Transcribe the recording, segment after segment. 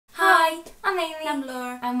I'm Amy. I'm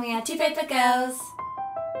Laura. And we are Two Paper Girls.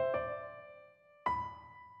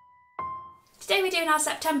 Today we're doing our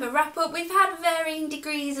September wrap up. We've had varying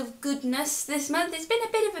degrees of goodness this month. It's been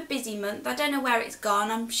a bit of a busy month. I don't know where it's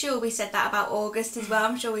gone. I'm sure we said that about August as well.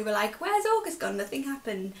 I'm sure we were like, where's August gone? Nothing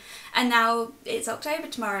happened. And now it's October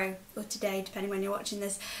tomorrow, or today, depending when you're watching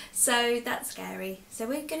this. So that's scary. So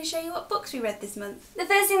we're going to show you what books we read this month. The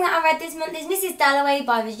first thing that I read this month is Mrs. Dalloway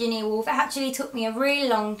by Virginia Woolf. It actually took me a really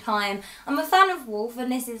long time. I'm a fan of Woolf, and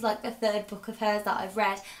this is like the third book of hers that I've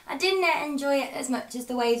read. I didn't enjoy it as much as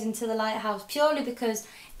The Waves into the Lighthouse, purely because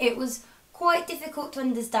it was quite difficult to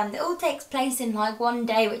understand. It all takes place in like one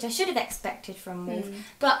day, which I should have expected from Woolf.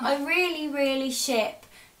 But I really ship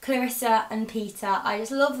Clarissa and Peter. I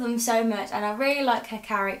just love them so much, and I really like her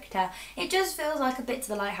character. It just feels like a bit to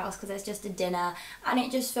the Lighthouse because there's just a dinner, and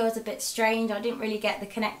it just feels a bit strange. I didn't really get the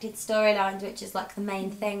connected storylines, which is like the main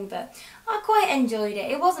thing, but I quite enjoyed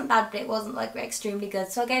it. It wasn't bad, but it wasn't like extremely good,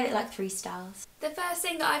 so I gave it like 3 stars. The first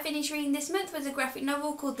thing that I finished reading this month was a graphic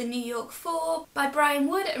novel called The New York Four by Brian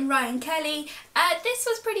Wood and Ryan Kelly. This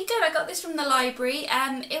was pretty good. I got this from the library.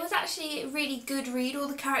 It was actually a really good read. All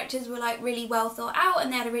the characters were like really well thought out,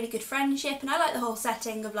 and they had a really good friendship, and I like the whole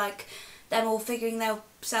setting of like them all figuring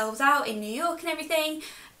themselves out in New York and everything.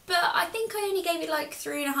 But I think I only gave it like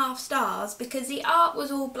 3.5 stars because the art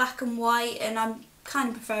was all black and white, and I kind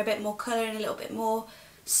of prefer a bit more colour and a little bit more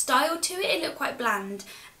style to it. It looked quite bland.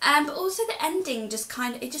 But also the ending just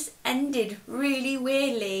it just ended really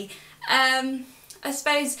weirdly. I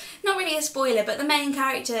suppose, not really a spoiler, but the main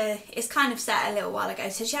character is kind of set a little while ago.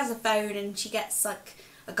 So she has a phone and she gets like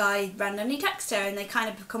a guy randomly texts her, and they kind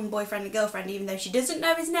of become boyfriend and girlfriend even though she doesn't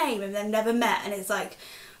know his name and they've never met, and it's like,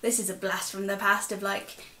 this is a blast from the past of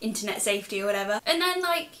like internet safety or whatever. And then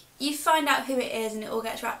like you find out who it is and it all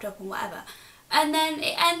gets wrapped up and whatever. And then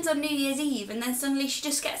it ends on New Year's Eve, and then suddenly she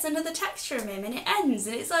just gets another text from him and it ends,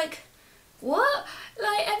 and it's like, what?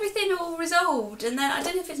 Like, everything all resolved, and then I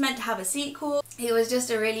don't know if it's meant to have a sequel. It was just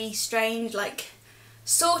a really strange, like,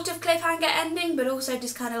 sort of cliffhanger ending, but also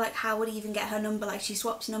just kind of like, how would he even get her number? Like, she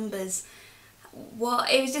swaps numbers. What?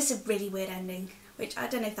 It was just a really weird ending, which I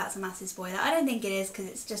don't know if that's a massive spoiler. I don't think it is, because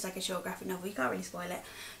it's just like a short graphic novel. You can't really spoil it.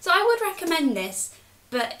 So I would recommend this,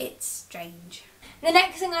 but it's strange. The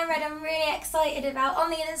next thing I read I'm really excited about,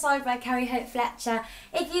 On the Other Side by Carrie Hope Fletcher.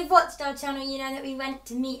 If you've watched our channel, you know that we went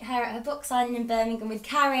to meet her at her book signing in Birmingham with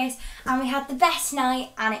Caris, and we had the best night,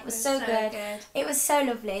 and it was so good. It was so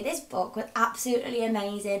lovely. This book was absolutely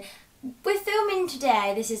amazing. We're filming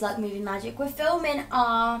today, this is like movie magic, we're filming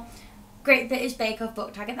our Great British Bake Off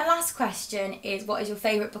book tag, and the last question is, what is your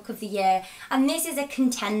favourite book of the year? And this is a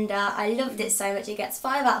contender. I loved it so much. It gets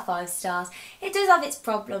 5 out of 5 stars. It does have its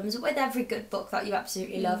problems. With every good book that you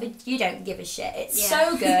absolutely love, you don't give a shit. It's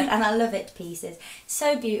so good, and I love it to pieces.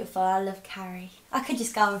 So beautiful. I love Carrie. I could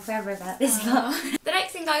just go on forever about this book. The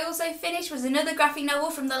next thing I also finished was another graphic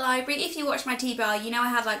novel from the library. If you watch my TBR, you know I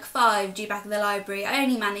had like 5 due back at the library. I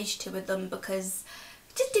only managed 2 of them because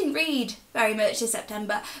I just didn't read very much this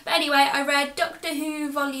September. But anyway, I read Doctor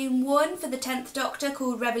Who Volume 1 for the 10th Doctor,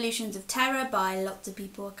 called Revolutions of Terror by lots of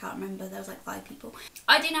people. I can't remember, there was like 5 people.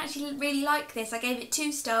 I didn't actually really like this. I gave it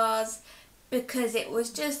 2 stars because it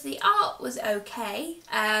was just, the art was okay.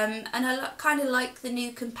 And I kind of liked the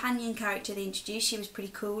new companion character they introduced. She was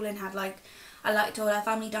pretty cool and had like, I liked all her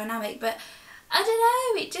family dynamic, but I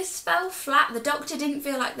don't know, it just fell flat. The Doctor didn't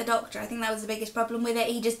feel like the Doctor. I think that was the biggest problem with it.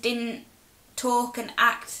 He just didn't talk and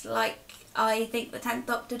act like I think the 10th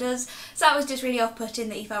Doctor does, so that was just really off-putting,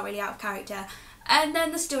 that he felt really out of character. And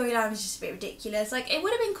then the storyline was just a bit ridiculous. Like, it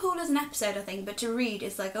would have been cool as an episode, I think, but to read,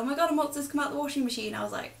 it's like, oh my god, a monster's come out the washing machine. I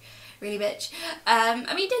was like, really, bitch? I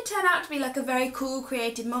mean, it did turn out to be like a very cool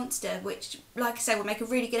created monster, which, like I said, would make a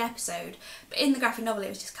really good episode, but in the graphic novel it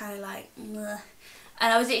was just kind of like, ugh.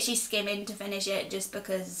 And I was literally skimming to finish it just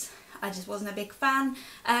because I just wasn't a big fan.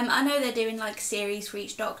 I know they're doing like series for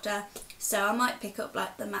each Doctor, so I might pick up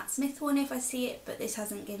like the Matt Smith one if I see it, but this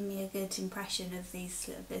hasn't given me a good impression of this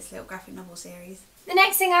little graphic novel series. The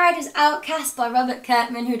next thing I read was Outcast by Robert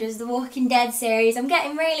Kirkman, who does the Walking Dead series. I'm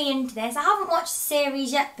getting really into this. I haven't watched the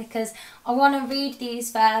series yet because I want to read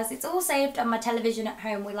these first. It's all saved on my television at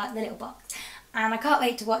home with like the little box, and I can't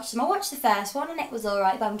wait to watch them. I watched the first one and it was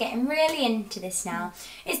alright, but I'm getting really into this now.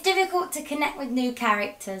 It's difficult to connect with new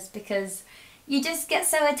characters because you just get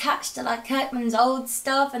so attached to like Kirkman's old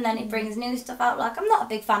stuff, and then it brings new stuff out. Like, I'm not a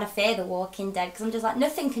big fan of Fear the Walking Dead because I'm just like,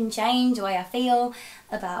 nothing can change the way I feel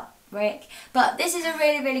about Rick. But this is a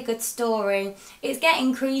really, really good story. It's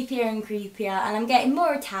getting creepier and creepier, and I'm getting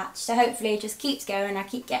more attached, so hopefully it just keeps going. I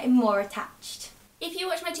keep getting more attached. If you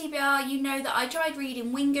watch my TBR, you know that I tried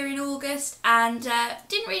reading Winger in August and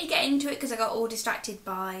didn't really get into it because I got all distracted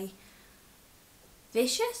by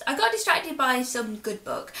Vicious. I got distracted by some good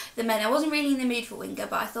book that meant I wasn't really in the mood for Winger,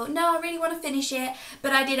 but I thought, no, I really want to finish it.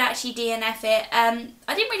 But I did actually DNF it.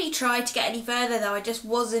 I didn't really try to get any further though. I just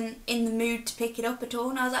wasn't in the mood to pick it up at all.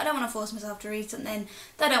 And I was like, I don't want to force myself to read something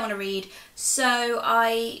that I don't want to read. So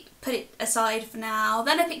I put it aside for now.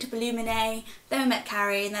 Then I picked up Illuminae, then we met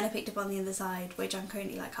Carrie, and then I picked up On the Other Side, which I'm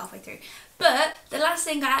currently like halfway through. But the last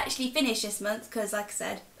thing I actually finished this month, because like I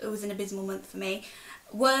said, it was an abysmal month for me,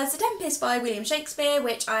 was The Tempest by William Shakespeare,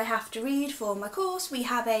 which I have to read for my course. We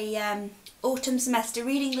have a autumn semester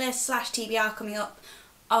reading list / TBR coming up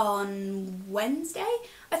on Wednesday,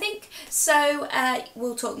 I think. So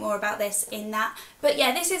we'll talk more about this in that. But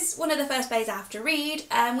yeah, this is one of the first plays I have to read.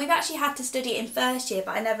 We've actually had to study it in first year,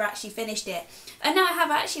 but I never actually finished it. And now I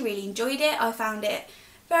have actually really enjoyed it. I found it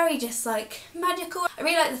very just like magical. I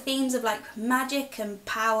really like the themes of like magic and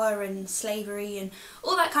power and slavery and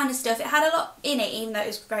all that kind of stuff. It had a lot in it, even though it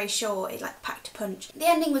was very short. It like packed a punch. The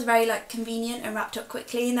ending was very like convenient and wrapped up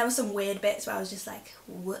quickly, and there were some weird bits where I was just like,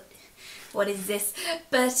 what is this?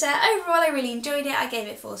 But overall I really enjoyed it. I gave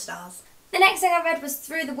it 4 stars. The next thing I read was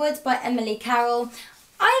Through the Woods by Emily Carroll.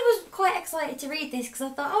 I was quite excited to read this because I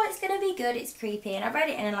thought, oh, it's going to be good, it's creepy, and I read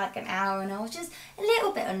it in like an hour and I was just a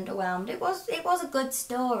little bit underwhelmed. It was a good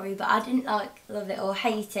story, but I didn't like love it or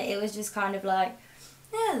hate it. It was just kind of like,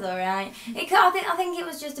 yeah, it's alright. I think it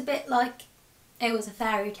was just a bit like, it was a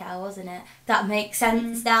fairy tale, wasn't it? That makes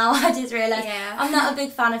sense now. I just realised I'm not a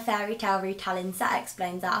big fan of fairy tale retellings. That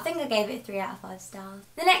explains that. I think I gave it 3 out of 5 stars.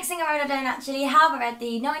 The next thing I read, I don't actually have. I read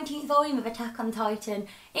the 19th volume of Attack on Titan.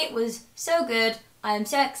 It was so good. I am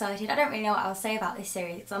so excited. I don't really know what I'll say about this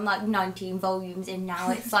series because I'm like 19 volumes in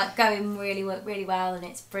now. It's like going really well and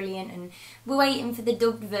it's brilliant, and we're waiting for the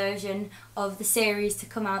dubbed version of the series to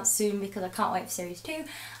come out soon because I can't wait for series 2.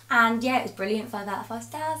 And yeah, it was brilliant, 5 out of 5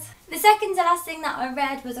 stars. The second to last thing that I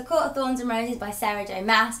read was A Court of Thorns and Roses by Sarah J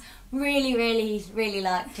Maas. Really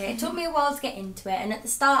liked it. It took me a while to get into it, and at the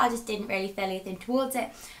start I just didn't really feel anything towards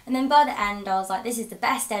it, and then by the end I was like, this is the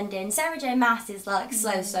best ending. Sarah J Maas is like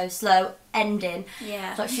slow ending.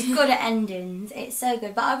 Yeah. Like, she's good at endings. It's so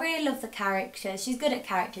good. But I really love the character. She's good at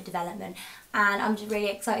character development, and I'm just really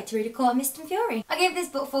excited to read A Court of Mist and Fury. I gave this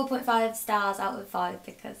book 4.5 stars out of 5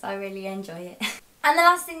 because I really enjoy it. And the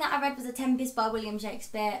last thing that I read was The Tempest by William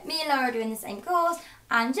Shakespeare. Me and Laura are doing the same course,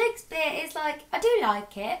 and Shakespeare is like, I do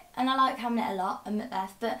like it, and I like Hamlet a lot, and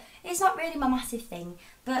Macbeth, but it's not really my massive thing.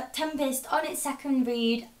 But Tempest, on its second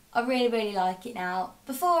read, I really like it now.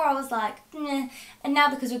 Before I was like, nah, and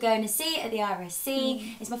now because we're going to see it at the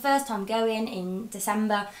RSC, it's my first time going in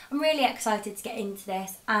December, I'm really excited to get into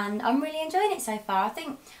this, and I'm really enjoying it so far. I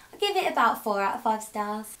think I'll give it about 4 out of 5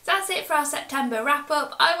 stars. So that's it for our September wrap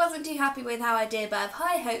up. I wasn't too happy with how I did, but I have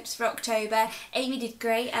high hopes for October. Amy did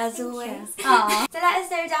great as always. Aww. So let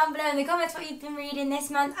us know down below in the comments what you've been reading this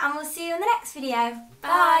month, and we'll see you in the next video.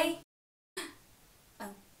 Bye!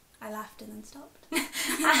 Oh, I laughed and then stopped.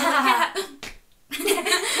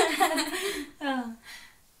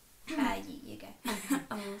 You go.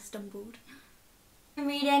 I all stumbled. I'm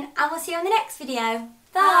reading, and we'll see you on the next video.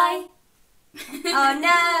 Bye! Oh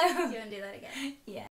no! Do you want to do that again? Yeah.